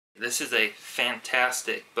This is a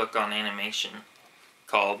fantastic book on animation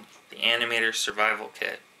called The Animator Survival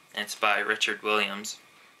Kit. And it's by Richard Williams,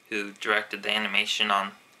 who directed the animation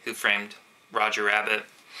on Who Framed Roger Rabbit.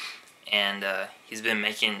 And he's been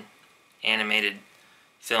making animated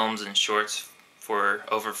films and shorts for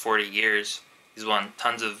over 40 years. He's won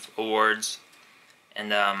tons of awards.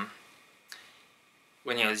 And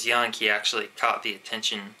when he was young, he actually caught the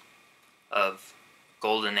attention of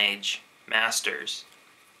Golden Age masters.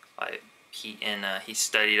 He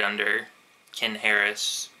studied under Ken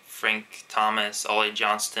Harris, Frank Thomas, Ollie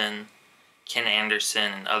Johnston, Ken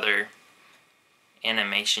Anderson, and other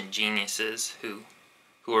animation geniuses who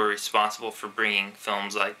were responsible for bringing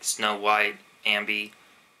films like Snow White, Bambi,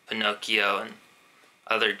 Pinocchio, and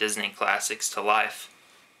other Disney classics to life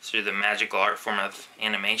through the magical art form of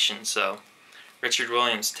animation. So Richard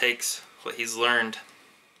Williams takes what he's learned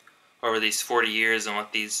over these 40 years and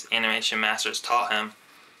what these animation masters taught him,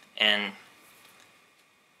 and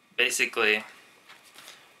basically,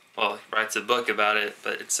 well, he writes a book about it,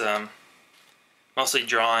 but it's mostly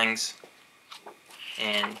drawings,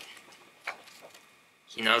 and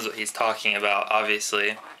he knows what he's talking about,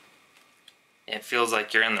 obviously. It feels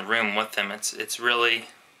like you're in the room with him. It's really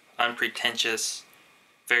unpretentious,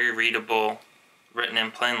 very readable, written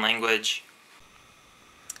in plain language.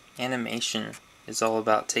 Animation is all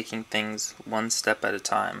about taking things one step at a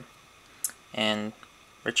time, and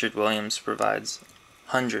Richard Williams provides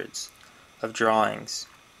hundreds of drawings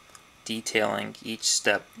detailing each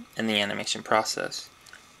step in the animation process.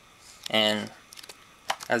 And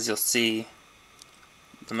as you'll see,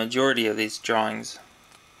 the majority of these drawings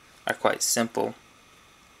are quite simple,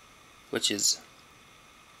 which is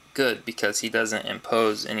good because he doesn't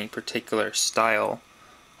impose any particular style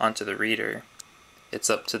onto the reader. It's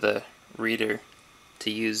up to the reader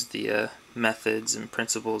to use the methods and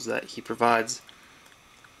principles that he provides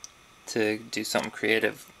to do something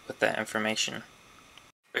creative with that information.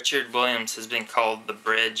 Richard Williams has been called the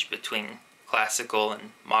bridge between classical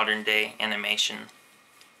and modern day animation.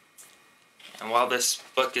 And while this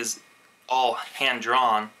book is all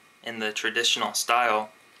hand-drawn in the traditional style,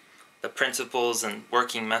 the principles and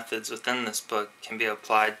working methods within this book can be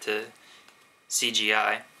applied to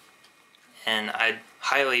CGI. And I'd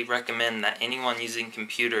highly recommend that anyone using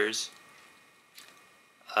computers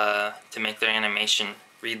to make their animation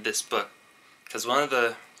read this book, because one of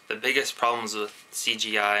the biggest problems with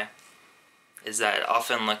CGI is that it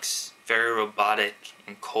often looks very robotic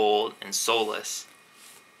and cold and soulless.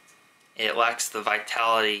 It lacks the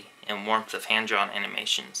vitality and warmth of hand-drawn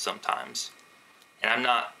animation sometimes. And I'm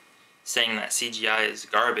not saying that CGI is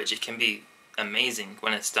garbage. It can be amazing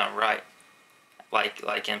when it's done right,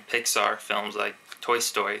 like in Pixar films like Toy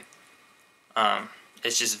Story.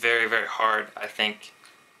 It's just very, very hard, I think,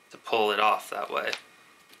 to pull it off that way.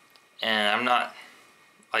 And I'm not,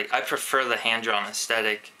 I prefer the hand-drawn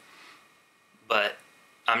aesthetic, but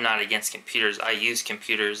I'm not against computers. I use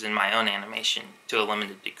computers in my own animation to a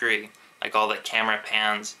limited degree. Like all the camera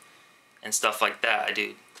pans and stuff like that I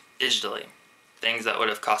do digitally. Things that would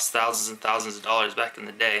have cost thousands and thousands of dollars back in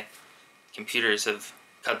the day, computers have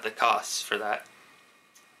cut the costs for that.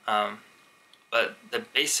 But the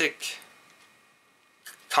basic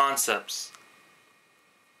concepts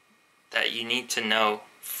that you need to know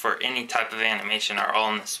for any type of animation are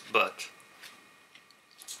all in this book.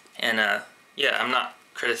 And yeah, I'm not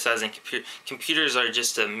criticizing computers are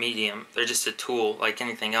just a medium. They're just a tool like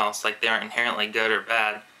anything else. Like, they aren't inherently good or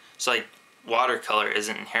bad. So like watercolor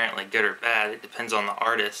isn't inherently good or bad. It depends on the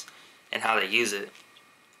artist and how they use it.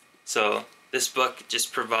 So this book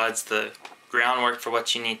just provides the groundwork for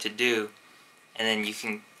what you need to do, and then you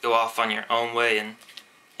can go off on your own way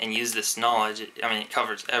and use this knowledge. It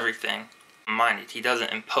covers everything. Mind it, he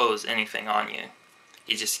doesn't impose anything on you.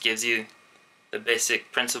 He just gives you the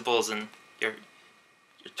basic principles, and you're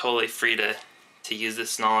totally free to use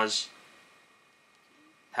this knowledge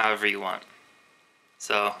however you want.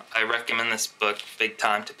 So I recommend this book big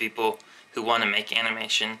time to people who want to make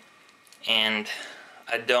animation, and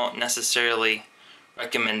I don't necessarily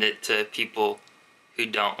recommend it to people who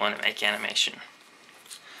don't want to make animation.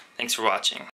 Thanks for watching.